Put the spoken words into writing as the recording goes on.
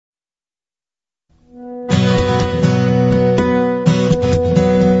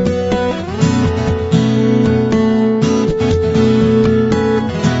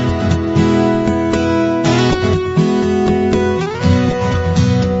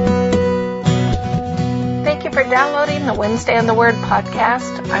for downloading the Wednesday in the Word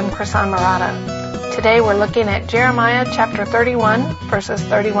podcast. I'm Krisan Murata. Today we're looking at Jeremiah chapter 31, verses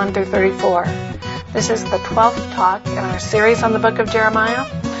 31 through 34. This is the 12th talk in our series on the book of Jeremiah.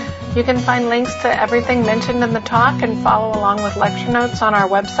 You can find links to everything mentioned in the talk and follow along with lecture notes on our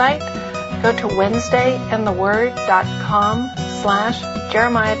website. Go to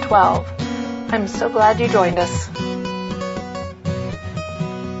wednesdayintheword.com/Jeremiah12. I'm so glad you joined us.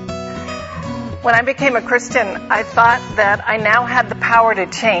 When I became a Christian, I thought that I now had the power to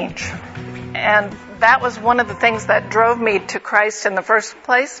change. And that was one of the things that drove me to Christ in the first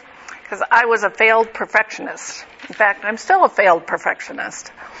place, because I was a failed perfectionist. In fact, I'm still a failed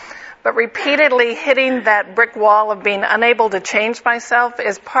perfectionist. But repeatedly hitting that brick wall of being unable to change myself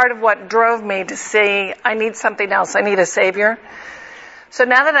is part of what drove me to see I need something else. I need a Savior. So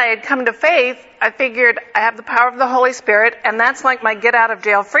now that I had come to faith, I figured I have the power of the Holy Spirit, and that's like my get out of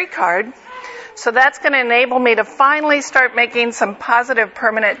jail free card. So that's going to enable me to finally start making some positive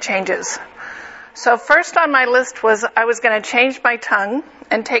permanent changes. So first on my list was I was going to change my tongue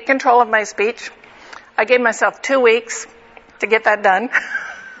and take control of my speech. I gave myself 2 weeks to get that done.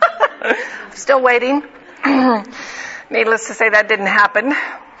 Still waiting. Needless to say, that didn't happen.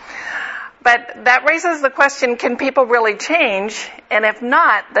 But that raises the question, can people really change? And if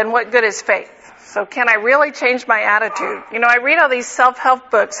not, then what good is faith? So can I really change my attitude? I read all these self-help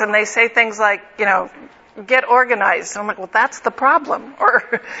books and they say things like, get organized. And I'm like, well, that's the problem.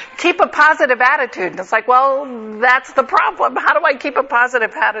 Or keep a positive attitude. And it's like, well, that's the problem. How do I keep a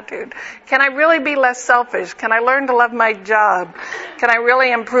positive attitude? Can I really be less selfish? Can I learn to love my job? Can I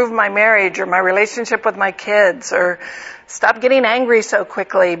really improve my marriage or my relationship with my kids? Or stop getting angry so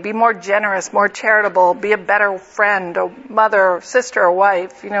quickly, be more generous, more charitable, be a better friend, or mother, or sister, or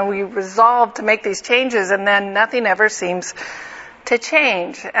wife. We resolve to make these changes and then nothing ever seems to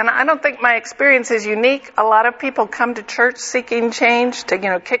change. And I don't think my experience is unique. A lot of people come to church seeking change to,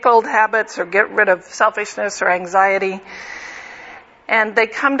 kick old habits or get rid of selfishness or anxiety. And they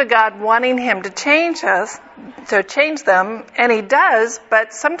come to God wanting Him to change us, to change them, and He does,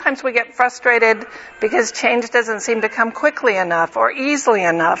 but sometimes we get frustrated because change doesn't seem to come quickly enough or easily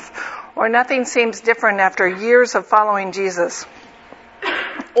enough, or nothing seems different after years of following Jesus.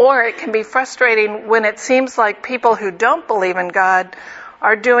 Or it can be frustrating when it seems like people who don't believe in God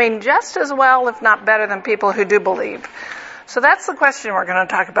are doing just as well, if not better, than people who do believe. So that's the question we're going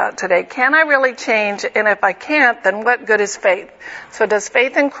to talk about today. Can I really change? And if I can't, then what good is faith? So does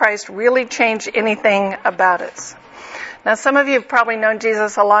faith in Christ really change anything about us? Now, some of you have probably known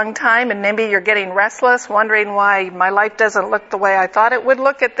Jesus a long time, and maybe you're getting restless, wondering why my life doesn't look the way I thought it would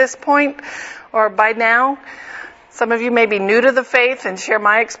look at this point or by now. Some of you may be new to the faith and share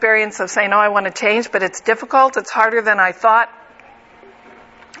my experience of saying, I want to change, but it's difficult. It's harder than I thought.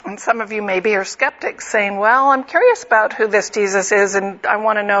 And some of you maybe are skeptics saying, well, I'm curious about who this Jesus is, and I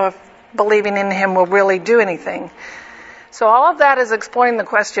want to know if believing in Him will really do anything. So all of that is exploring the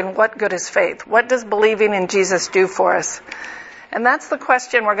question, what good is faith? What does believing in Jesus do for us? And that's the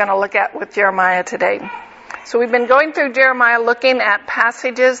question we're going to look at with Jeremiah today. So we've been going through Jeremiah looking at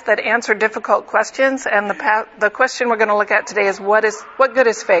passages that answer difficult questions, and the question we're going to look at today is what good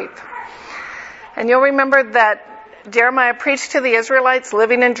is faith? And you'll remember that Jeremiah preached to the Israelites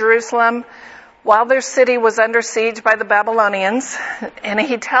living in Jerusalem while their city was under siege by the Babylonians. And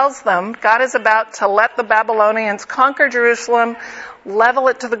he tells them God is about to let the Babylonians conquer Jerusalem, level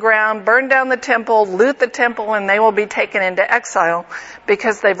it to the ground, burn down the temple, loot the temple, and they will be taken into exile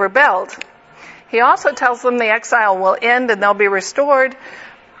because they've rebelled. He also tells them the exile will end and they'll be restored,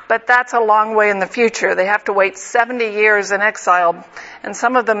 but that's a long way in the future. They have to wait 70 years in exile, and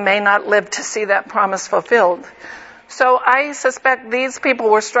some of them may not live to see that promise fulfilled. So I suspect these people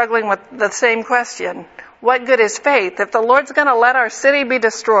were struggling with the same question. What good is faith? If the Lord's going to let our city be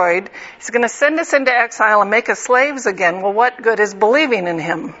destroyed, He's going to send us into exile and make us slaves again, well, what good is believing in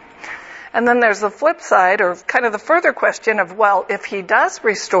Him? And then there's the flip side, or kind of the further question of, well, if He does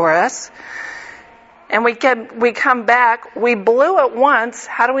restore us, and we come back, we blew it once,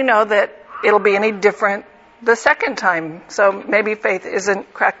 how do we know that it'll be any different the second time? So maybe faith isn't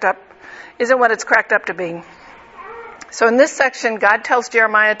what it's cracked up to be. So in this section, God tells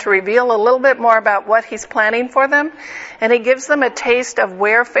Jeremiah to reveal a little bit more about what He's planning for them, and He gives them a taste of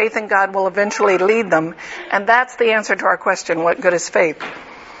where faith in God will eventually lead them. And that's the answer to our question, what good is faith?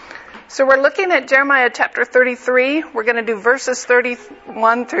 So we're looking at Jeremiah chapter 33. We're going to do we're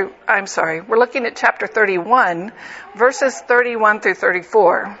looking at chapter 31, verses 31 through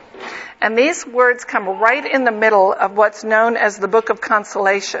 34. And these words come right in the middle of what's known as the Book of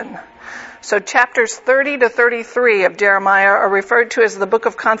Consolation. So chapters 30 to 33 of Jeremiah are referred to as the book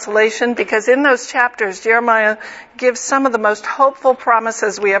of consolation because in those chapters, Jeremiah gives some of the most hopeful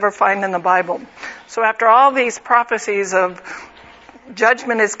promises we ever find in the Bible. So after all these prophecies of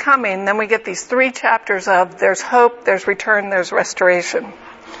judgment is coming, then we get these 3 chapters of there's hope, there's return, there's restoration.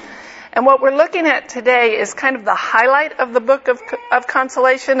 And what we're looking at today is kind of the highlight of the book of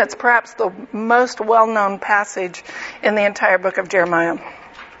consolation. It's perhaps the most well-known passage in the entire book of Jeremiah.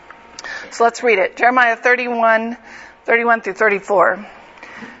 So let's read it. Jeremiah 31 through 34.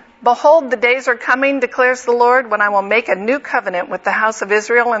 Behold, the days are coming, declares the Lord, when I will make a new covenant with the house of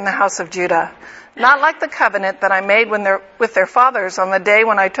Israel and the house of Judah. Not like the covenant that I made with their fathers on the day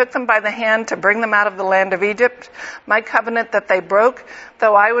when I took them by the hand to bring them out of the land of Egypt, my covenant that they broke,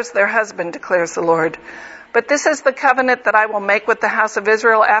 though I was their husband, declares the Lord. But this is the covenant that I will make with the house of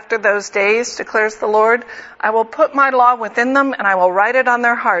Israel after those days, declares the Lord. I will put my law within them, and I will write it on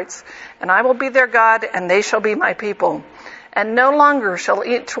their hearts, and I will be their God, and they shall be my people. And no longer shall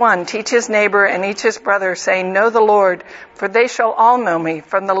each one teach his neighbor and each his brother, saying, Know the Lord, for they shall all know me,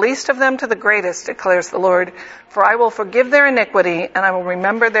 from the least of them to the greatest, declares the Lord. For I will forgive their iniquity, and I will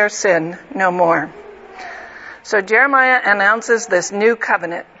remember their sin no more. So Jeremiah announces this new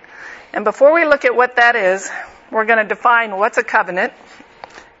covenant. And before we look at what that is, we're going to define what's a covenant,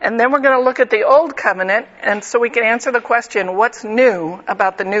 and then we're going to look at the old covenant, and so we can answer the question, what's new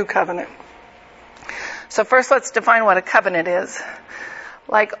about the new covenant? So first let's define what a covenant is.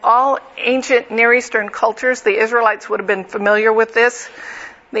 Like all ancient Near Eastern cultures, the Israelites would have been familiar with this.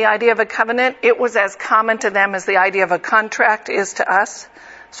 The idea of a covenant, it was as common to them as the idea of a contract is to us.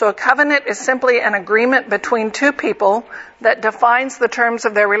 So a covenant is simply an agreement between 2 people that defines the terms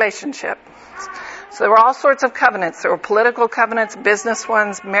of their relationship. So there were all sorts of covenants. There were political covenants, business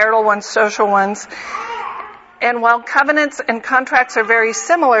ones, marital ones, social ones. And while covenants and contracts are very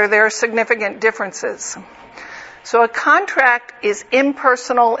similar, there are significant differences. So a contract is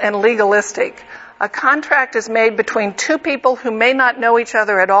impersonal and legalistic. A contract is made between 2 people who may not know each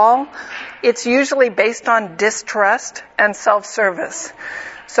other at all. It's usually based on distrust and self-service.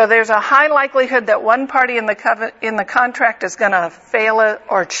 So there's a high likelihood that one party in the contract is going to fail it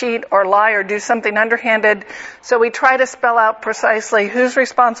or cheat or lie or do something underhanded. So we try to spell out precisely who's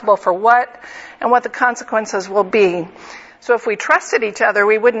responsible for what and what the consequences will be. So if we trusted each other,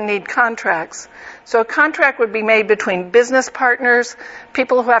 we wouldn't need contracts. So a contract would be made between business partners,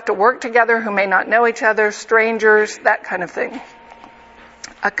 people who have to work together who may not know each other, strangers, that kind of thing.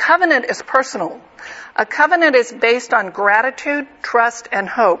 A covenant is personal. A covenant is based on gratitude, trust, and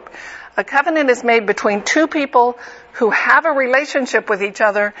hope. A covenant is made between 2 people who have a relationship with each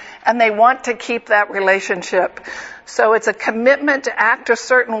other and they want to keep that relationship. So it's a commitment to act a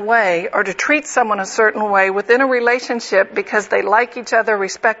certain way or to treat someone a certain way within a relationship because they like each other,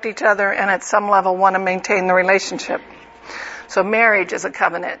 respect each other, and at some level want to maintain the relationship. So marriage is a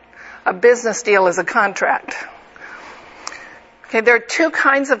covenant. A business deal is a contract. Okay, there are 2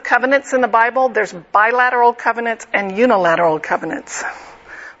 kinds of covenants in the Bible. There's bilateral covenants and unilateral covenants.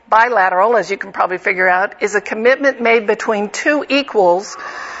 Bilateral, as you can probably figure out, is a commitment made between 2 equals,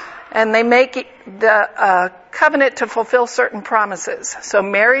 and they make the covenant to fulfill certain promises. So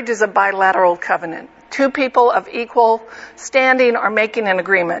marriage is a bilateral covenant. 2 people of equal standing are making an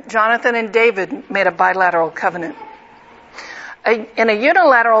agreement. Jonathan and David made a bilateral covenant. In a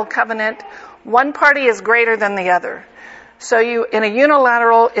unilateral covenant, one party is greater than the other. So in a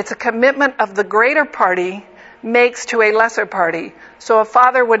unilateral, it's a commitment of the greater party makes to a lesser party. So a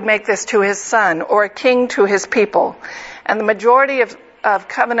father would make this to his son or a king to his people. And the majority of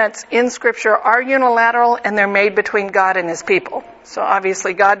covenants in Scripture are unilateral and they're made between God and his people. So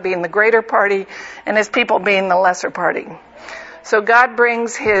obviously God being the greater party and his people being the lesser party. So God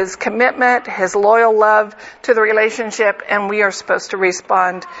brings his commitment, his loyal love to the relationship, and we are supposed to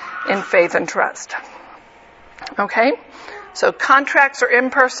respond in faith and trust. Okay? So contracts are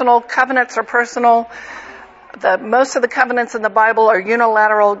impersonal, covenants are personal. Most of the covenants in the Bible are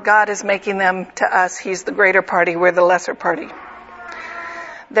unilateral. God is making them to us. He's the greater party. We're the lesser party.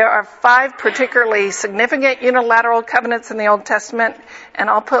 There are 5 particularly significant unilateral covenants in the Old Testament, and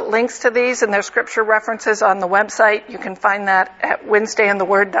I'll put links to these and their scripture references on the website. You can find that at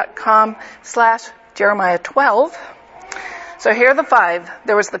wednesdayintheword.com/Jeremiah 12. So here are the 5.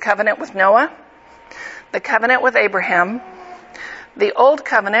 There was the covenant with Noah, the covenant with Abraham, the Old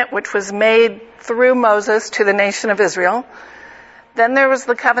Covenant, which was made through Moses to the nation of Israel. Then there was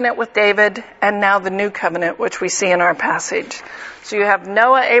the covenant with David, and now the New Covenant, which we see in our passage. So you have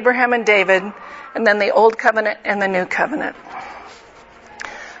Noah, Abraham, and David, and then the Old Covenant and the New Covenant.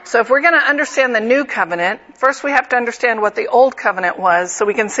 So if we're going to understand the new covenant, first we have to understand what the old covenant was so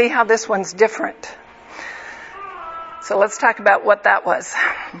we can see how this one's different. So let's talk about what that was.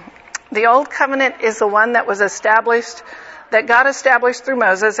 The old covenant is the one that was established, that God established through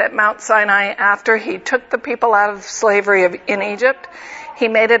Moses at Mount Sinai after he took the people out of slavery in Egypt. He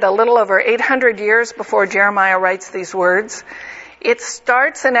made it a little over 800 years before Jeremiah writes these words. It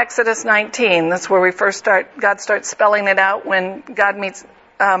starts in Exodus 19. That's where God starts spelling it out when God meets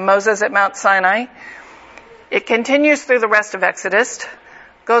Moses at Mount Sinai. It continues through the rest of Exodus,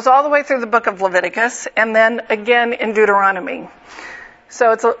 goes all the way through the book of Leviticus, and then again in Deuteronomy.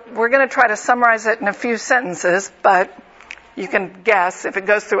 So we're going to try to summarize it in a few sentences, but you can guess if it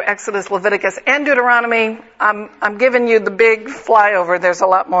goes through Exodus, Leviticus, and Deuteronomy. I'm giving you the big flyover. There's a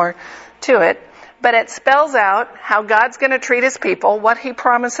lot more to it. But it spells out how God's going to treat his people, what he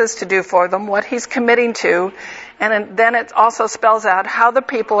promises to do for them, what he's committing to, and then it also spells out how the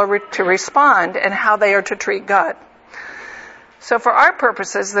people are to respond and how they are to treat God. So for our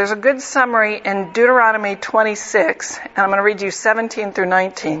purposes, there's a good summary in Deuteronomy 26, and I'm going to read you 17 through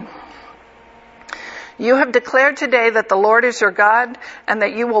 19. You have declared today that the Lord is your God, and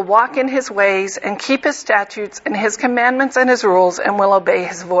that you will walk in his ways and keep his statutes and his commandments and his rules and will obey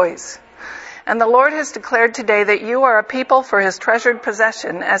his voice. And the Lord has declared today that you are a people for his treasured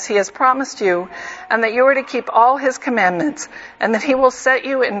possession, as he has promised you, and that you are to keep all his commandments, and that he will set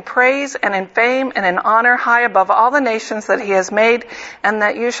you in praise and in fame and in honor high above all the nations that he has made, and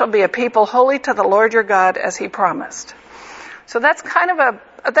that you shall be a people holy to the Lord your God, as he promised. So that's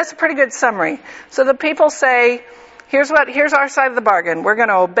that's a pretty good summary. So the people say, here's our side of the bargain. We're going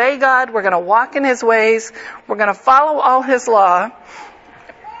to obey God. We're going to walk in his ways. We're going to follow all his law.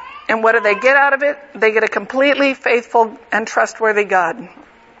 And what do they get out of it? They get a completely faithful and trustworthy God,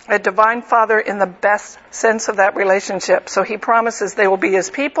 a divine Father in the best sense of that relationship. So he promises they will be his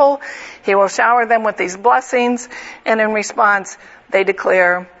people. He will shower them with these blessings. And in response, they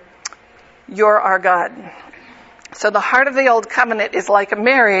declare, you're our God. So the heart of the old covenant is like a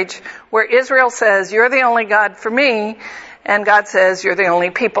marriage where Israel says, you're the only God for me, and God says, you're the only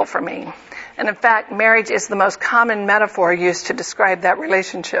people for me. And in fact, marriage is the most common metaphor used to describe that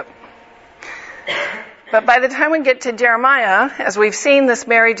relationship. But by the time we get to Jeremiah, as we've seen, this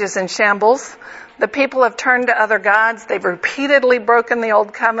marriage is in shambles. The people have turned to other gods. They've repeatedly broken the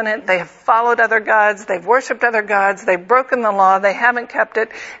old covenant. They have followed other gods. They've worshipped other gods. They've broken the law. They haven't kept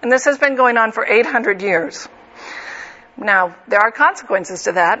it. And this has been going on for 800 years. Now, there are consequences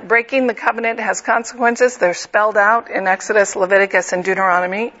to that. Breaking the covenant has consequences. They're spelled out in Exodus, Leviticus, and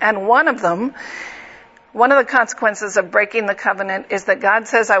Deuteronomy. And one of the consequences of breaking the covenant is that God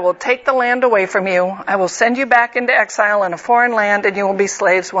says, I will take the land away from you. I will send you back into exile in a foreign land, and you will be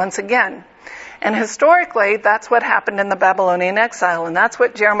slaves once again. And historically, that's what happened in the Babylonian exile, and that's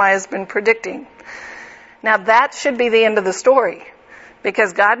what Jeremiah has been predicting. Now, that should be the end of the story,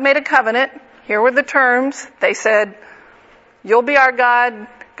 because God made a covenant. Here were the terms. They said, you'll be our God.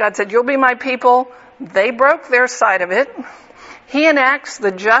 God said, you'll be my people. They broke their side of it. He enacts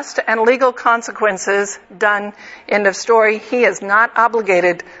the just and legal consequences. Done. End of story. He is not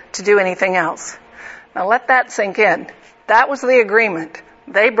obligated to do anything else. Now let that sink in. That was the agreement.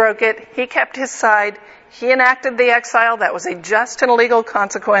 They broke it. He kept his side. He enacted the exile. That was a just and legal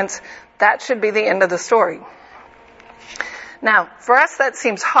consequence. That should be the end of the story. Now, for us, that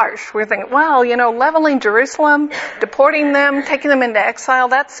seems harsh. We're thinking, well, leveling Jerusalem, deporting them, taking them into exile,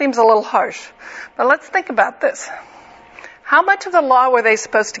 that seems a little harsh. But let's think about this. How much of the law were they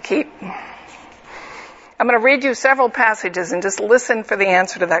supposed to keep? I'm going to read you several passages and just listen for the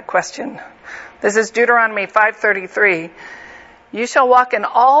answer to that question. This is Deuteronomy 5:33. You shall walk in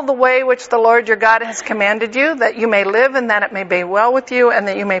all the way which the Lord your God has commanded you, that you may live and that it may be well with you, and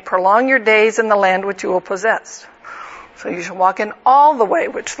that you may prolong your days in the land which you will possess. So you shall walk in all the way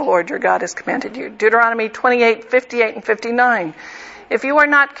which the Lord your God has commanded you. Deuteronomy 28:58 and 59. If you are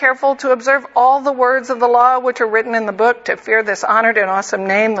not careful to observe all the words of the law which are written in the book, to fear this honored and awesome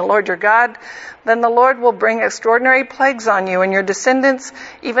name, the Lord your God, then the Lord will bring extraordinary plagues on you and your descendants,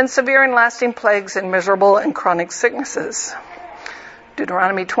 even severe and lasting plagues and miserable and chronic sicknesses.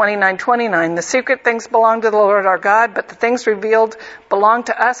 Deuteronomy 29:29. The secret things belong to the Lord our God, but the things revealed belong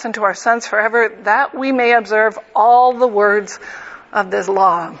to us and to our sons forever, that we may observe all the words of this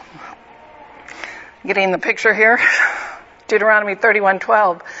law. Getting the picture here? Deuteronomy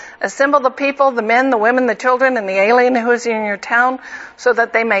 31:12. Assemble the people, the men, the women, the children, and the alien who is in your town, so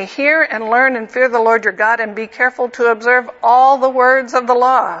that they may hear and learn and fear the Lord your God, and be careful to observe all the words of the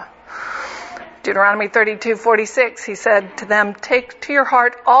law. Deuteronomy 32:46, he said to them, "Take to your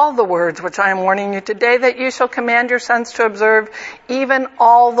heart all the words which I am warning you today, that you shall command your sons to observe even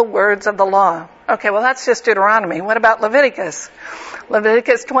all the words of the law." Okay, well that's just Deuteronomy. What about Leviticus?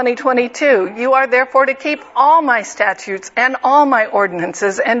 Leviticus 20:22, "You are therefore to keep all my statutes and all my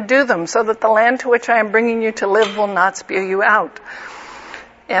ordinances and do them, so that the land to which I am bringing you to live will not spew you out."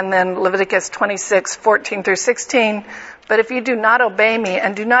 And then Leviticus 26:14 through 16, "But if you do not obey me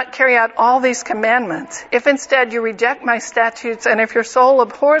and do not carry out all these commandments, if instead you reject my statutes, and if your soul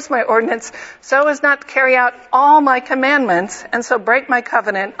abhors my ordinance, so as not to carry out all my commandments, and so break my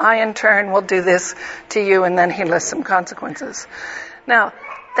covenant, I in turn will do this to you." And then he lists some consequences. Now,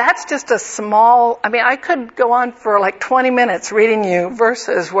 that's just a small, I could go on for like 20 minutes reading you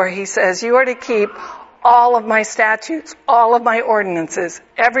verses where he says, you are to keep all of my statutes, all of my ordinances,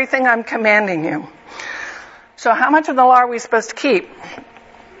 everything I'm commanding you. So how much of the law are we supposed to keep?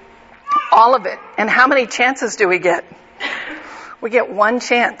 All of it. And how many chances do we get? We get one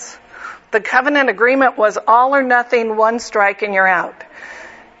chance. The covenant agreement was all or nothing, one strike and you're out.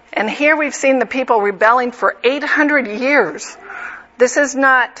 And here we've seen the people rebelling for 800 years. This is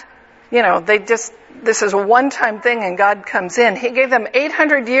not, this is a one-time thing and God comes in. He gave them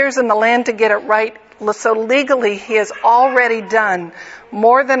 800 years in the land to get it right. So legally, he has already done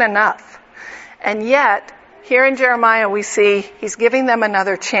more than enough. And yet, here in Jeremiah, we see he's giving them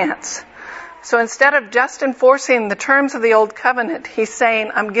another chance. So instead of just enforcing the terms of the old covenant, he's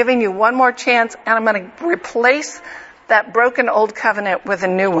saying, I'm giving you one more chance and I'm going to replace that broken old covenant with a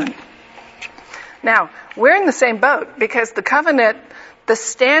new one. Now, we're in the same boat because the covenant, the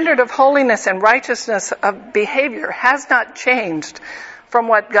standard of holiness and righteousness of behavior has not changed from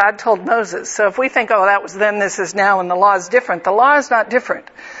what God told Moses. So if we think, that was then, this is now, and the law is different, the law is not different.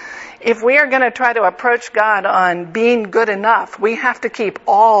 If we are going to try to approach God on being good enough, we have to keep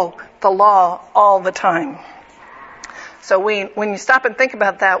all the law all the time. So when you stop and think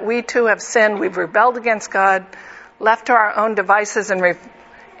about that, we too have sinned. We've rebelled against God, left to our own devices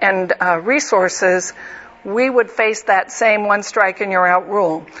and resources. We would face that same one strike and you're out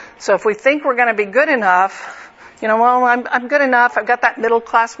rule. So if we think we're going to be good enough, I'm good enough. I've got that middle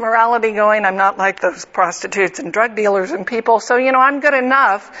class morality going. I'm not like those prostitutes and drug dealers and people. So, I'm good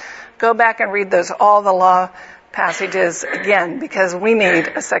enough. Go back and read all the law passages again, because we need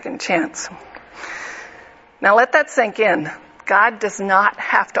a second chance. Now let that sink in. God does not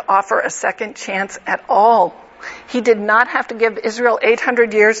have to offer a second chance at all. He did not have to give Israel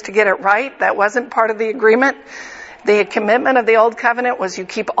 800 years to get it right. That wasn't part of the agreement. The commitment of the old covenant was you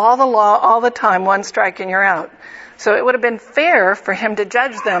keep all the law all the time, one strike and you're out. So it would have been fair for him to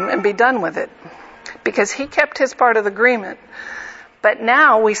judge them and be done with it, because he kept his part of the agreement. But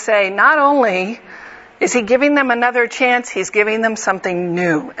now we say not only is he giving them another chance, he's giving them something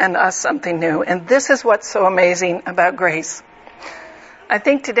new and us something new. And this is what's so amazing about grace. I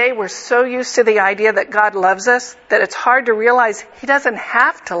think today we're so used to the idea that God loves us that it's hard to realize he doesn't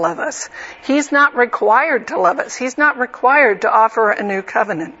have to love us. He's not required to love us. He's not required to offer a new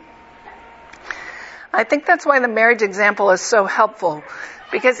covenant. I think that's why the marriage example is so helpful,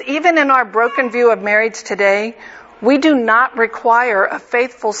 because even in our broken view of marriage today, we do not require a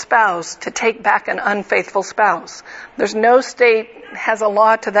faithful spouse to take back an unfaithful spouse. There's no state has a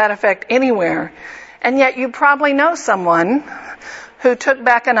law to that effect anywhere. And yet you probably know someone who took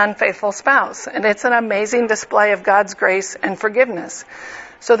back an unfaithful spouse. And it's an amazing display of God's grace and forgiveness.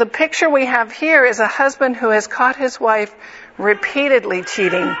 So the picture we have here is a husband who has caught his wife repeatedly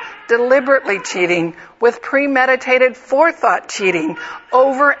cheating, deliberately cheating, with premeditated forethought cheating,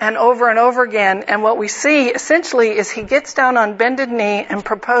 over and over and over again. And what we see essentially is he gets down on bended knee and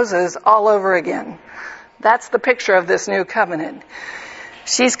proposes all over again. That's the picture of this new covenant.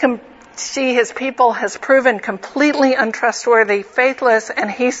 His people, has proven completely untrustworthy, faithless, and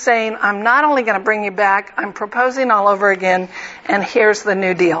he's saying, I'm not only going to bring you back, I'm proposing all over again, and here's the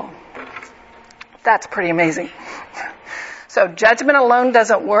new deal. That's pretty amazing. So judgment alone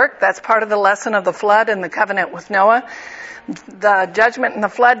doesn't work. That's part of the lesson of the flood and the covenant with Noah. The judgment in the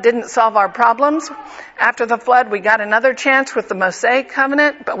flood didn't solve our problems. After the flood, we got another chance with the Mosaic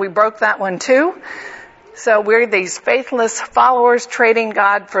covenant, but we broke that one too. So we're these faithless followers trading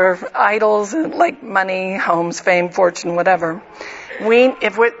God for idols like money, homes, fame, fortune, whatever.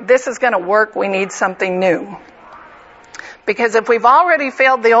 If this is going to work, we need something new. Because if we've already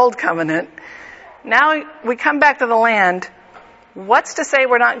failed the old covenant, now we come back to the land, what's to say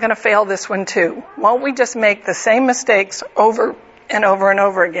we're not going to fail this one too? Won't we just make the same mistakes over and over and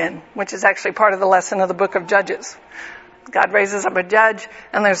over again, which is actually part of the lesson of the book of Judges. God raises up a judge,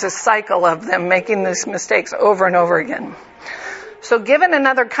 and there's a cycle of them making these mistakes over and over again. So given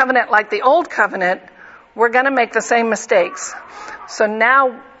another covenant like the old covenant, we're going to make the same mistakes. So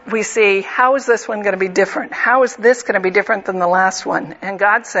now we see, how is this one going to be different? How is this going to be different than the last one? And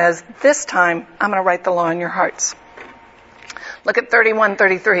God says, this time I'm going to write the law in your hearts. Look at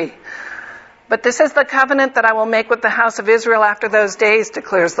 31:33. But this is the covenant that I will make with the house of Israel after those days,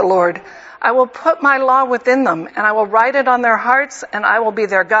 declares the Lord. I will put my law within them, and I will write it on their hearts, and I will be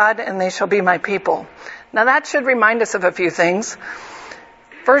their God, and they shall be my people. Now that should remind us of a few things.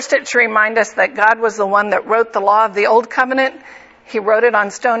 First, it should remind us that God was the one that wrote the law of the old covenant. He wrote it on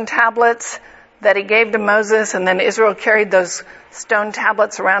stone tablets that he gave to Moses, and then Israel carried those stone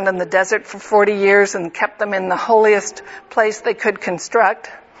tablets around in the desert for 40 years and kept them in the holiest place they could construct.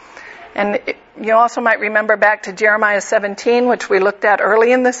 And you also might remember back to Jeremiah 17, which we looked at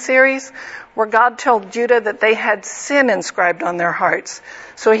early in this series, where God told Judah that they had sin inscribed on their hearts.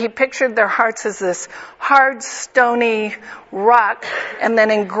 So he pictured their hearts as this hard, stony rock, and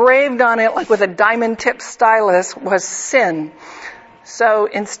then engraved on it, like with a diamond-tipped stylus, was sin. So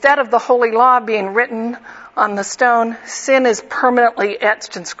instead of the holy law being written on the stone, sin is permanently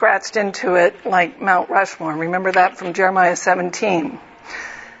etched and scratched into it like Mount Rushmore. Remember that from Jeremiah 17.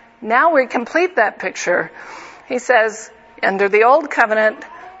 Now we complete that picture. He says, under the old covenant,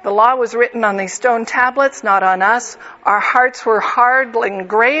 the law was written on these stone tablets, not on us. Our hearts were hard,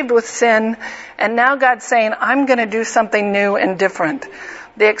 engraved with sin. And now God's saying, I'm going to do something new and different.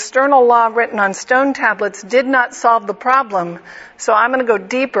 The external law written on stone tablets did not solve the problem. So I'm going to go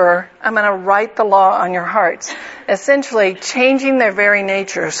deeper. I'm going to write the law on your hearts. Essentially changing their very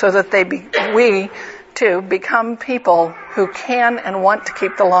nature so that we to become people who can and want to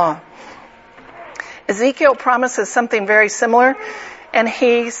keep the law. Ezekiel promises something very similar, and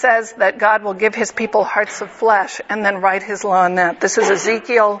he says that God will give his people hearts of flesh and then write his law on that. This is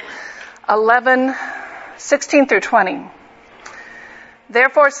Ezekiel 11:16 through 20.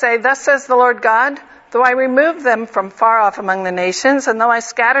 Therefore say, thus says the Lord God, though I removed them from far off among the nations, and though I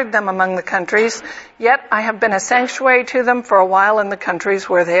scattered them among the countries, yet I have been a sanctuary to them for a while in the countries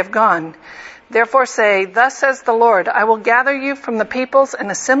where they have gone. Therefore say, thus says the Lord, I will gather you from the peoples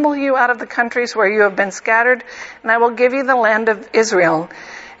and assemble you out of the countries where you have been scattered, and I will give you the land of Israel.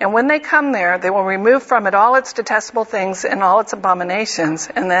 And when they come there, they will remove from it all its detestable things and all its abominations.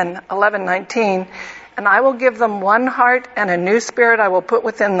 And then 11:19, and I will give them one heart, and a new spirit I will put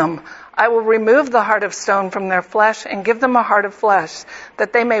within them. I will remove the heart of stone from their flesh and give them a heart of flesh,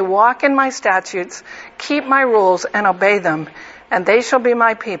 that they may walk in my statutes, keep my rules, and obey them. And they shall be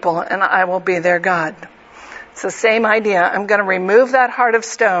my people, and I will be their God. It's the same idea. I'm going to remove that heart of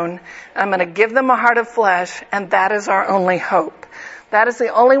stone. I'm going to give them a heart of flesh, and that is our only hope. That is the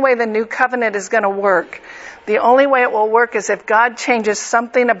only way the new covenant is going to work. The only way it will work is if God changes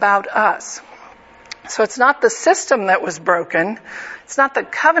something about us. So it's not the system that was broken. It's not the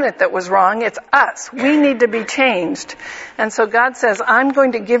covenant that was wrong. It's us. We need to be changed. And so God says, I'm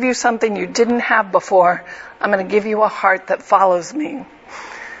going to give you something you didn't have before. I'm going to give you a heart that follows me.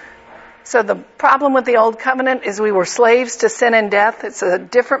 So the problem with the old covenant is we were slaves to sin and death. It's a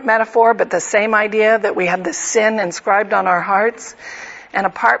different metaphor, but the same idea that we have this sin inscribed on our hearts. And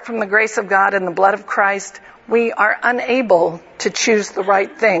apart from the grace of God and the blood of Christ, we are unable to choose the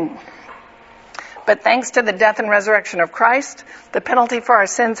right thing. But thanks to the death and resurrection of Christ, the penalty for our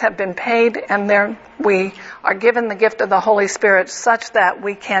sins have been paid, and there we are given the gift of the Holy Spirit such that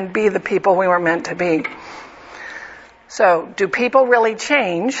we can be the people we were meant to be. So, do people really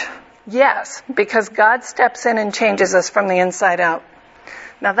change? Yes, because God steps in and changes us from the inside out.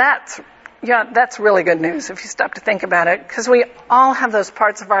 Now that's really good news if you stop to think about it, because we all have those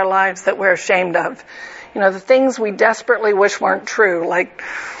parts of our lives that we're ashamed of. You know, the things we desperately wish weren't true, like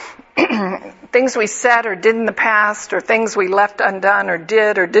things we said or did in the past, or things we left undone or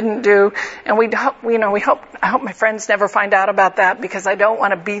did or didn't do. And I hope my friends never find out about that, because I don't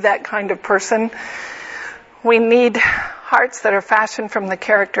want to be that kind of person. We need hearts that are fashioned from the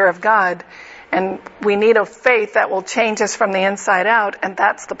character of God, and we need a faith that will change us from the inside out, and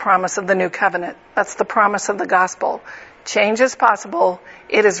that's the promise of the new covenant. That's the promise of the gospel. Change is possible,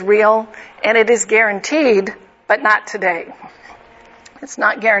 it is real, and it is guaranteed, but not today. It's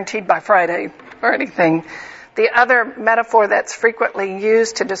not guaranteed by Friday or anything. The other metaphor that's frequently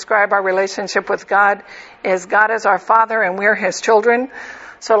used to describe our relationship with God is God is our Father and we're His children.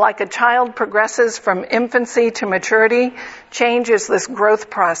 So like a child progresses from infancy to maturity, change is this growth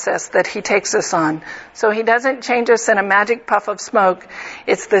process that He takes us on. So He doesn't change us in a magic puff of smoke.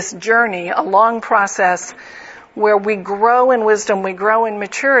 It's this journey, a long process where we grow in wisdom, we grow in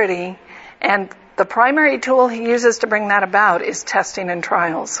maturity, and the primary tool He uses to bring that about is testing and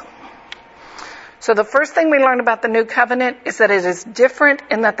trials. So the first thing we learn about the new covenant is that it is different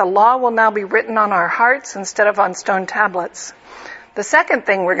in that the law will now be written on our hearts instead of on stone tablets. The second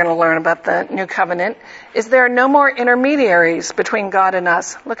thing we're going to learn about the new covenant is there are no more intermediaries between God and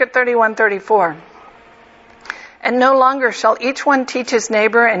us. Look at 31:34. And no longer shall each one teach his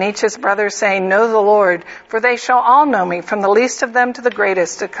neighbor and each his brother, saying, Know the Lord, for they shall all know me, from the least of them to the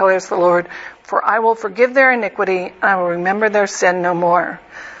greatest, declares the Lord. For I will forgive their iniquity, and I will remember their sin no more.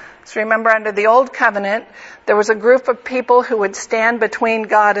 So remember, under the old covenant, there was a group of people who would stand between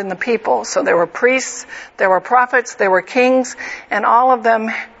God and the people. So there were priests, there were prophets, there were kings, and all of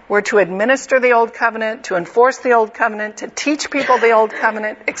them were to administer the old covenant, to enforce the old covenant, to teach people the old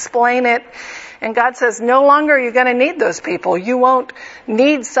covenant, explain it. And God says, no longer are you going to need those people. You won't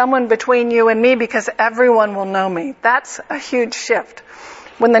need someone between you and me because everyone will know me. That's a huge shift.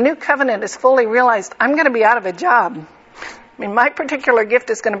 When the new covenant is fully realized, I'm going to be out of a job. I mean, my particular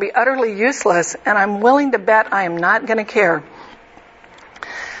gift is going to be utterly useless, and I'm willing to bet I am not going to care.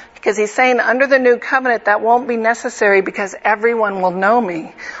 Because he's saying under the new covenant that won't be necessary because everyone will know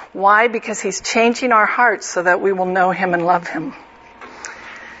me. Why? Because he's changing our hearts so that we will know him and love him.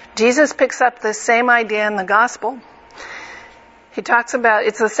 Jesus picks up this same idea in the gospel. He talks about,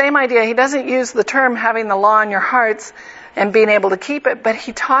 it's the same idea. He doesn't use the term having the law in your hearts and being able to keep it, but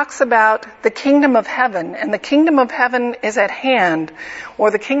he talks about the kingdom of heaven, and the kingdom of heaven is at hand,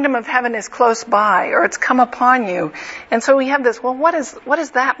 or the kingdom of heaven is close by, or it's come upon you. And so we have this, well, what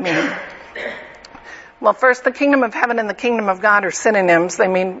does that mean? Well, first, the kingdom of heaven and the kingdom of God are synonyms. They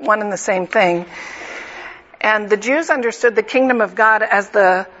mean one and the same thing. And the Jews understood the kingdom of God as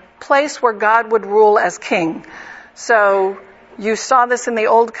the place where God would rule as king. So you saw this in the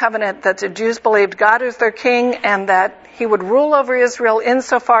Old Covenant, that the Jews believed God is their king and that he would rule over Israel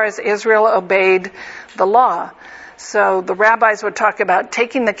insofar as Israel obeyed the law. So the rabbis would talk about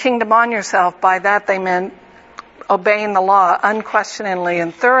taking the kingdom on yourself. By that they meant obeying the law unquestioningly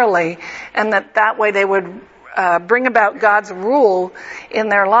and thoroughly, and that way they would bring about God's rule in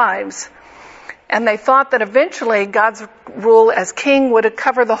their lives. And they thought that eventually God's rule as king would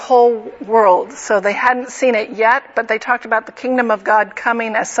cover the whole world. So they hadn't seen it yet, but they talked about the kingdom of God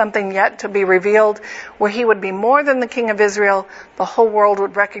coming as something yet to be revealed, where he would be more than the king of Israel. The whole world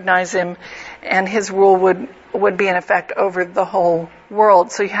would recognize him, and his rule would be in effect over the whole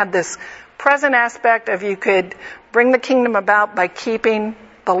world. So you had this present aspect of you could bring the kingdom about by keeping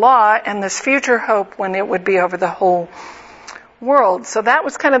the law, and this future hope when it would be over the whole world. So that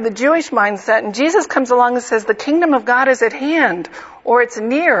was kind of the Jewish mindset, and Jesus comes along and says the kingdom of God is at hand, or it's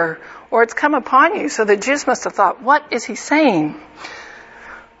near, or it's come upon you. So the Jews must have thought, what is he saying?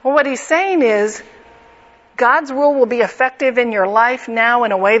 Well, what he's saying is God's rule will be effective in your life now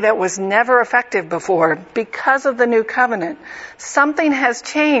in a way that was never effective before because of the new covenant. Something has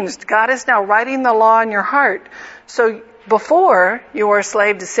changed. God is now writing the law in your heart. So before you were a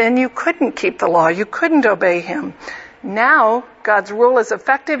slave to sin, you couldn't keep the law. You couldn't obey him. Now, God's rule is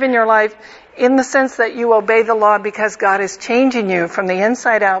effective in your life in the sense that you obey the law because God is changing you from the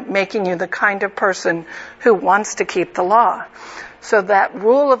inside out, making you the kind of person who wants to keep the law. So that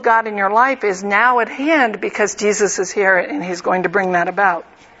rule of God in your life is now at hand because Jesus is here and he's going to bring that about.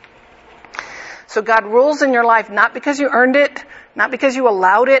 So God rules in your life not because you earned it, not because you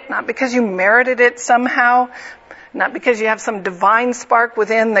allowed it, not because you merited it somehow, not because you have some divine spark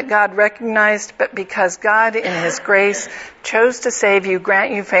within that God recognized, but because God, in his grace, chose to save you,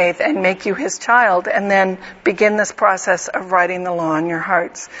 grant you faith, and make you his child, and then begin this process of writing the law in your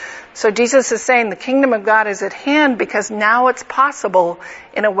hearts. So Jesus is saying the kingdom of God is at hand because now it's possible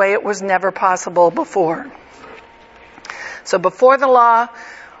in a way it was never possible before. So before the law,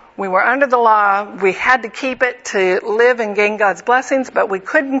 we were under the law. We had to keep it to live and gain God's blessings, but we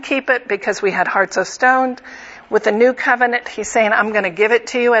couldn't keep it because we had hearts of stone. With the new covenant, he's saying, I'm going to give it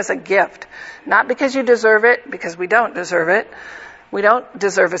to you as a gift. Not because you deserve it, because we don't deserve it. We don't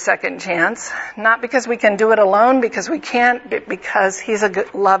deserve a second chance. Not because we can do it alone, because we can't, but because he's a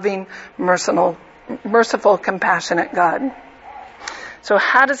good, loving, merciful, compassionate God. So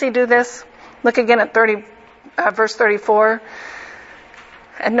how does he do this? Look again at verse 34.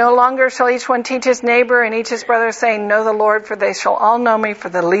 And no longer shall each one teach his neighbor and each his brother, saying, Know the Lord, for they shall all know me, for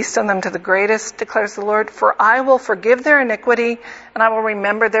the least of them to the greatest, declares the Lord. For I will forgive their iniquity, and I will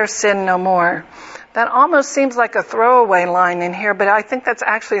remember their sin no more. That almost seems like a throwaway line in here, but I think that's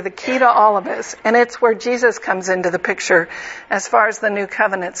actually the key to all of this. And it's where Jesus comes into the picture as far as the new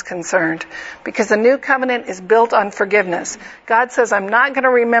covenant's concerned. Because the new covenant is built on forgiveness. God says, I'm not going to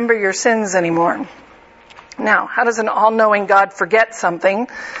remember your sins anymore. Now, how does an all-knowing God forget something?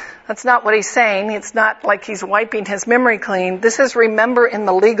 That's not what he's saying. It's not like he's wiping his memory clean. This is remember in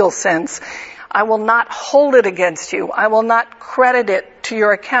the legal sense. I will not hold it against you. I will not credit it to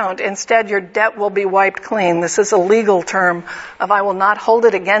your account. Instead, your debt will be wiped clean. This is a legal term of I will not hold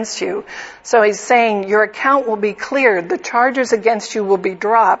it against you. So he's saying your account will be cleared. The charges against you will be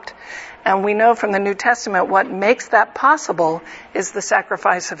dropped. And we know from the New Testament what makes that possible is the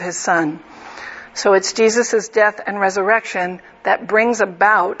sacrifice of his Son. So it's Jesus' death and resurrection that brings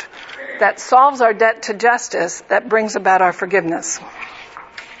about, that solves our debt to justice, that brings about our forgiveness.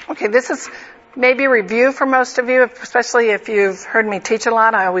 Okay, this is maybe review for most of you, especially if you've heard me teach a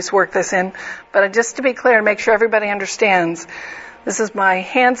lot. I always work this in. But just to be clear and make sure everybody understands, this is my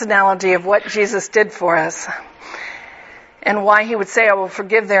hands analogy of what Jesus did for us and why he would say, I will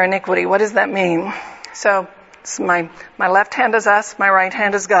forgive their iniquity. What does that mean? So my left hand is us, my right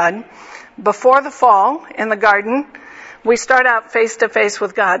hand is God. Before the fall in the garden, we start out face to face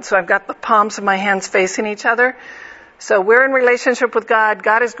with God. So I've got the palms of my hands facing each other. So we're in relationship with God.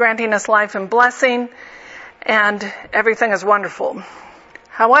 God is granting us life and blessing, and everything is wonderful.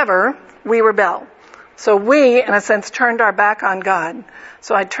 However, we rebel. So we, in a sense, turned our back on God.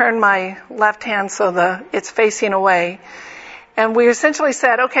 So I turned my left hand so it's facing away. And we essentially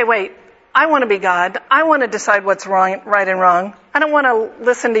said, okay, wait, I want to be God. I want to decide what's wrong, right and wrong. I don't want to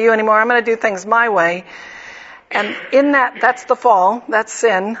listen to you anymore. I'm going to do things my way. And in that's the fall, that's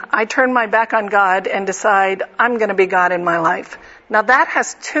sin. I turn my back on God and decide I'm going to be God in my life. Now that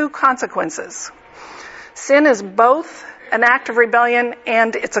has two consequences. Sin is both an act of rebellion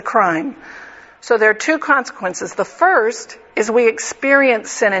and it's a crime. So there are two consequences. The first is we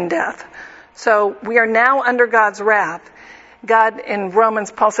experience sin and death. So we are now under God's wrath. God, in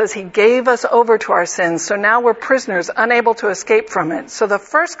Romans, Paul says he gave us over to our sins. So now we're prisoners, unable to escape from it. So the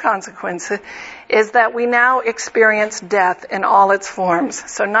first consequence is that we now experience death in all its forms.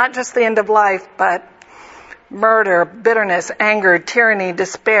 So not just the end of life, but murder, bitterness, anger, tyranny,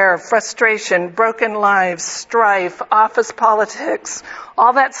 despair, frustration, broken lives, strife, office politics,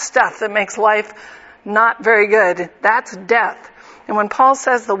 all that stuff that makes life not very good. That's death. And when Paul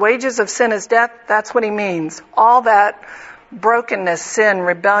says the wages of sin is death, that's what he means. All that brokenness, sin,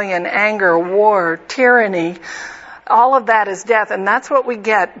 rebellion, anger, war, tyranny, all of that is death. And that's what we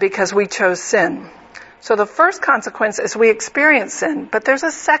get because we chose sin. So the first consequence is we experience sin. But there's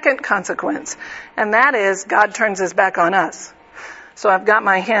a second consequence. And that is God turns his back on us. So I've got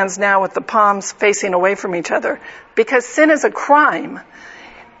my hands now with the palms facing away from each other. Because sin is a crime.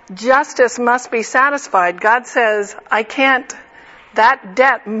 Justice must be satisfied. God says, that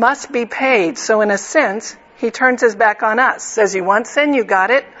debt must be paid. So in a sense, he turns his back on us. Says, you want sin, you got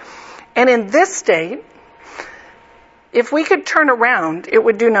it. And in this state, if we could turn around, it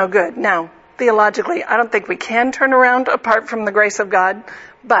would do no good. Now, theologically, I don't think we can turn around apart from the grace of God.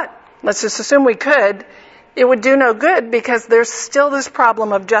 But let's just assume we could. It would do no good because there's still this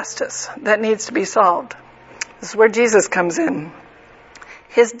problem of justice that needs to be solved. This is where Jesus comes in.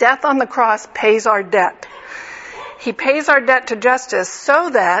 His death on the cross pays our debt. He pays our debt to justice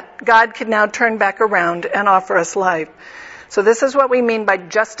so that God can now turn back around and offer us life. So this is what we mean by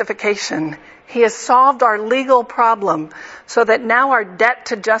justification. He has solved our legal problem so that now our debt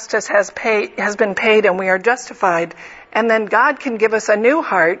to justice has been paid and we are justified. And then God can give us a new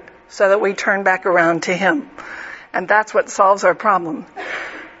heart so that we turn back around to him. And that's what solves our problem.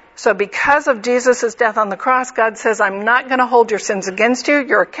 So because of Jesus' death on the cross, God says, I'm not going to hold your sins against you.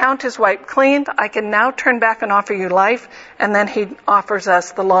 Your account is wiped clean. I can now turn back and offer you life. And then he offers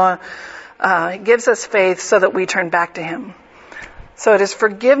us the law, gives us faith so that we turn back to him. So it is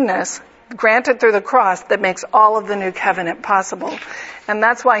forgiveness granted through the cross that makes all of the new covenant possible. And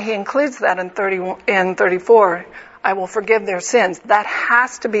that's why he includes that in 34. I will forgive their sins. That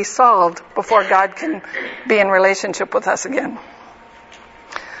has to be solved before God can be in relationship with us again.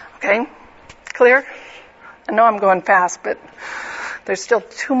 Okay? Clear? I know I'm going fast, but there's still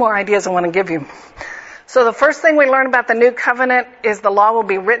two more ideas I want to give you. So the first thing we learn about the new covenant is the law will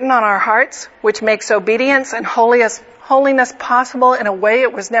be written on our hearts, which makes obedience and holiness possible in a way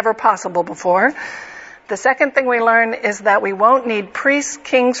it was never possible before. The second thing we learn is that we won't need priests,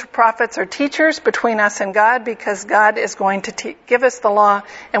 kings, prophets, or teachers between us and God because God is going to give us the law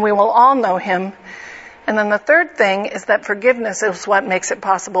and we will all know him. And then the third thing is that forgiveness is what makes it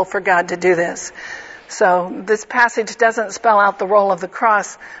possible for God to do this. So this passage doesn't spell out the role of the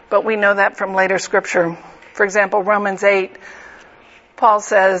cross, but we know that from later scripture. For example, Romans 8, Paul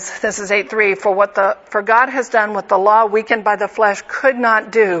says, this is 8:3, for God has done what the law weakened by the flesh could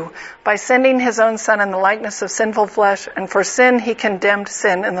not do by sending his own son in the likeness of sinful flesh, and for sin he condemned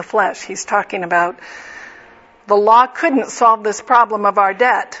sin in the flesh. He's talking about the law couldn't solve this problem of our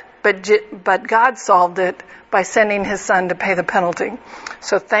debt. but God solved it by sending his son to pay the penalty.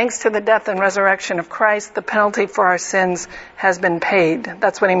 So thanks to the death and resurrection of Christ, the penalty for our sins has been paid.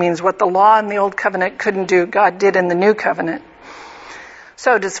 That's what he means. What the law in the old covenant couldn't do, God did in the new covenant.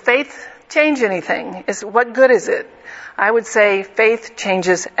 So does faith change anything? What good is it? I would say faith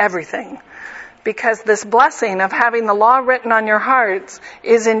changes everything. Because this blessing of having the law written on your hearts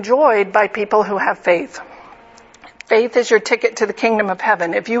is enjoyed by people who have faith. Faith is your ticket to the kingdom of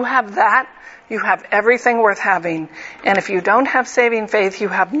heaven. If you have that, you have everything worth having. And if you don't have saving faith, you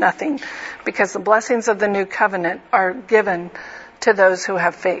have nothing. Because the blessings of the new covenant are given to those who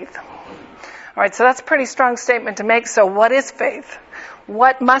have faith. All right, so that's a pretty strong statement to make. So what is faith?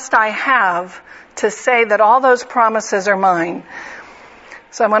 What must I have to say that all those promises are mine?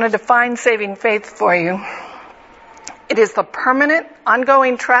 So I'm going to define saving faith for you. It is the permanent,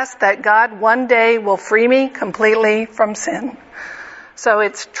 ongoing trust that God one day will free me completely from sin. So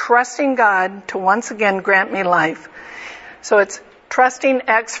it's trusting God to once again grant me life. So it's trusting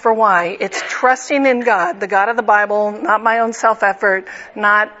X for Y. It's trusting in God, the God of the Bible, not my own self-effort,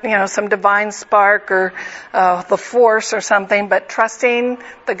 not, some divine spark or the force or something, but trusting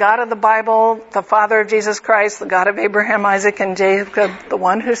the God of the Bible, the Father of Jesus Christ, the God of Abraham, Isaac, and Jacob, the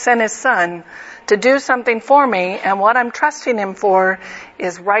one who sent his son to do something for me. And what I'm trusting him for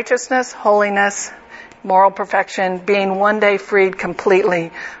is righteousness, holiness, moral perfection, being one day freed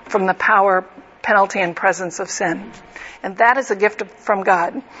completely from the power, penalty, and presence of sin. And that is a gift from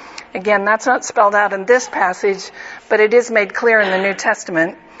God. Again, that's not spelled out in this passage, but it is made clear in the New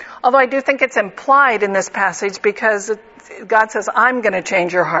Testament. Although I do think it's implied in this passage because God says, I'm going to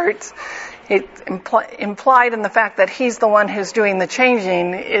change your hearts. It's implied in the fact that he's the one who's doing the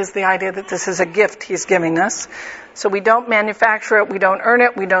changing is the idea that this is a gift he's giving us. So we don't manufacture it, we don't earn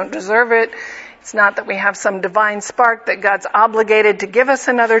it, we don't deserve it. It's not that we have some divine spark that God's obligated to give us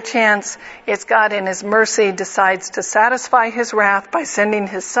another chance. It's God in his mercy decides to satisfy his wrath by sending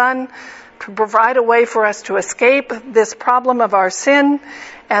his son to provide a way for us to escape this problem of our sin.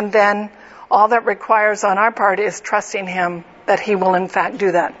 And then all that requires on our part is trusting him that he will in fact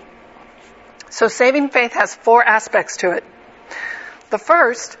do that. So saving faith has 4 aspects to it. The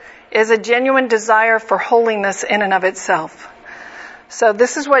first is a genuine desire for holiness in and of itself. So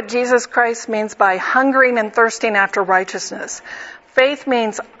this is what Jesus Christ means by hungering and thirsting after righteousness. Faith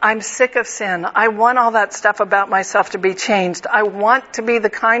means I'm sick of sin. I want all that stuff about myself to be changed. I want to be the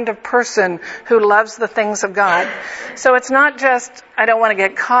kind of person who loves the things of God. So it's not just I don't want to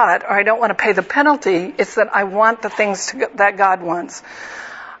get caught or I don't want to pay the penalty. It's that I want the things that God wants.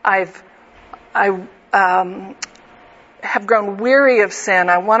 I have grown weary of sin.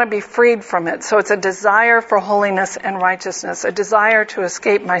 I want to be freed from it. So it's a desire for holiness and righteousness, a desire to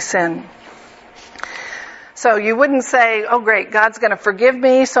escape my sin. So you wouldn't say, oh great, God's going to forgive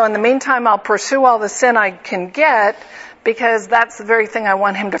me, so in the meantime I'll pursue all the sin I can get because that's the very thing I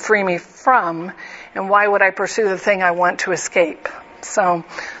want him to free me from. And why would I pursue the thing I want to escape? So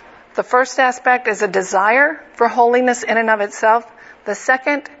the first aspect is a desire for holiness in and of itself. The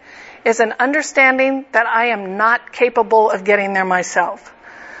second is an understanding that I am not capable of getting there myself.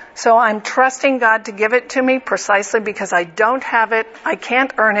 So I'm trusting God to give it to me precisely because I don't have it, I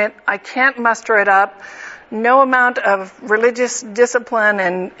can't earn it, I can't muster it up. No amount of religious discipline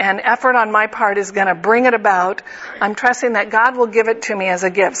and effort on my part is going to bring it about. I'm trusting that God will give it to me as a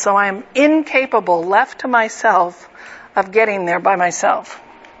gift. So I am incapable, left to myself, of getting there by myself.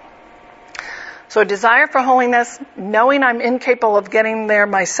 So a desire for holiness, knowing I'm incapable of getting there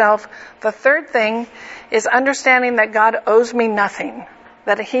myself. The third thing is understanding that God owes me nothing,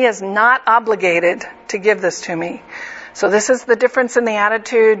 that he is not obligated to give this to me. So this is the difference in the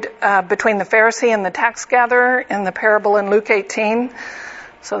attitude between the Pharisee and the tax gatherer in the parable in Luke 18.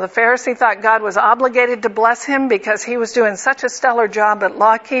 So the Pharisee thought God was obligated to bless him because he was doing such a stellar job at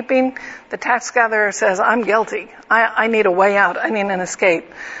law keeping. The tax gatherer says, I'm guilty. I need a way out. I need an escape.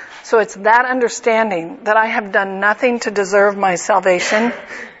 So it's that understanding that I have done nothing to deserve my salvation.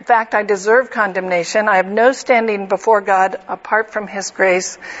 In fact, I deserve condemnation. I have no standing before God apart from his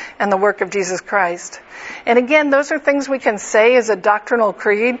grace and the work of Jesus Christ. And again, those are things we can say as a doctrinal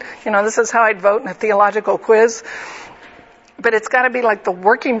creed. This is how I'd vote in a theological quiz. But it's got to be like the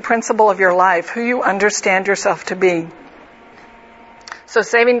working principle of your life, who you understand yourself to be. So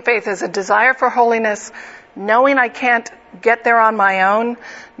saving faith is a desire for holiness, knowing I can't get there on my own,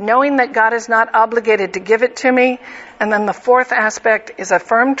 knowing that God is not obligated to give it to me. And then the fourth aspect is a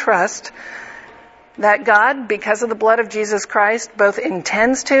firm trust that God, because of the blood of Jesus Christ, both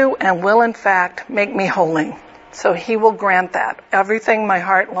intends to and will in fact make me holy. So he will grant that, everything my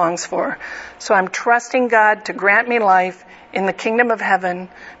heart longs for. So I'm trusting God to grant me life in the kingdom of heaven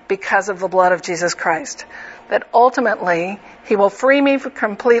because of the blood of Jesus Christ. That ultimately, He will free me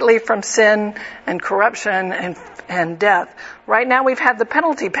completely from sin and corruption and death. Right now we've had the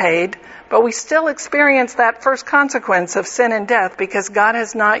penalty paid, but we still experience that first consequence of sin and death because God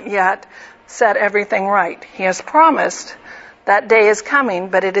has not yet set everything right. He has promised that day is coming,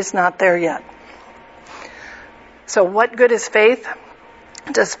 but it is not there yet. So what good is faith?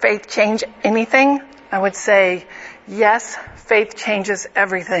 Does faith change anything? I would say, yes, faith changes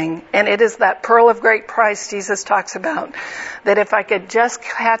everything. And it is that pearl of great price Jesus talks about. That if I could just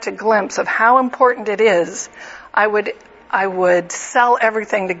catch a glimpse of how important it is, I would sell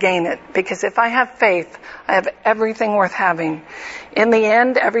everything to gain it. Because if I have faith, I have everything worth having. In the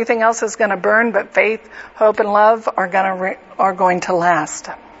end, everything else is going to burn, but faith, hope, and love are going to last.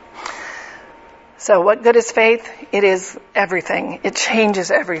 So what good is faith? It is everything. It changes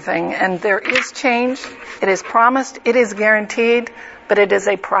everything. And there is change. It is promised. It is guaranteed. But it is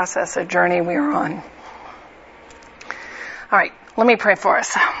a process, a journey we are on. All right, let me pray for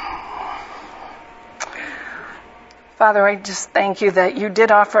us. Father, I just thank you that you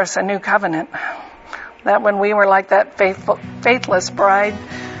did offer us a new covenant. That when we were like that faithless bride,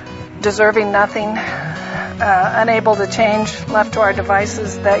 deserving nothing, unable to change, left to our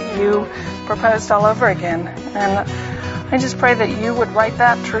devices, that you proposed all over again. And I just pray that you would write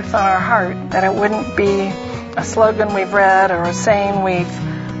that truth on our heart, that it wouldn't be a slogan we've read or a saying we've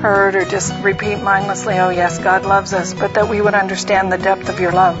heard or just repeat mindlessly, oh yes, God loves us, but that we would understand the depth of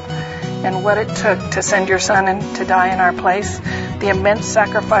your love and what it took to send your Son and to die in our place, the immense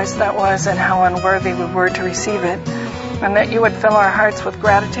sacrifice that was and how unworthy we were to receive it, and that you would fill our hearts with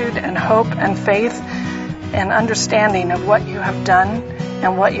gratitude and hope and faith and understanding of what you have done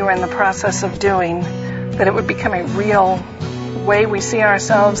and what you are in the process of doing, that it would become a real way we see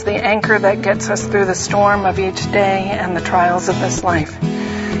ourselves, the anchor that gets us through the storm of each day and the trials of this life.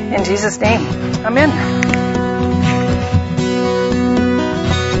 In Jesus' name, amen.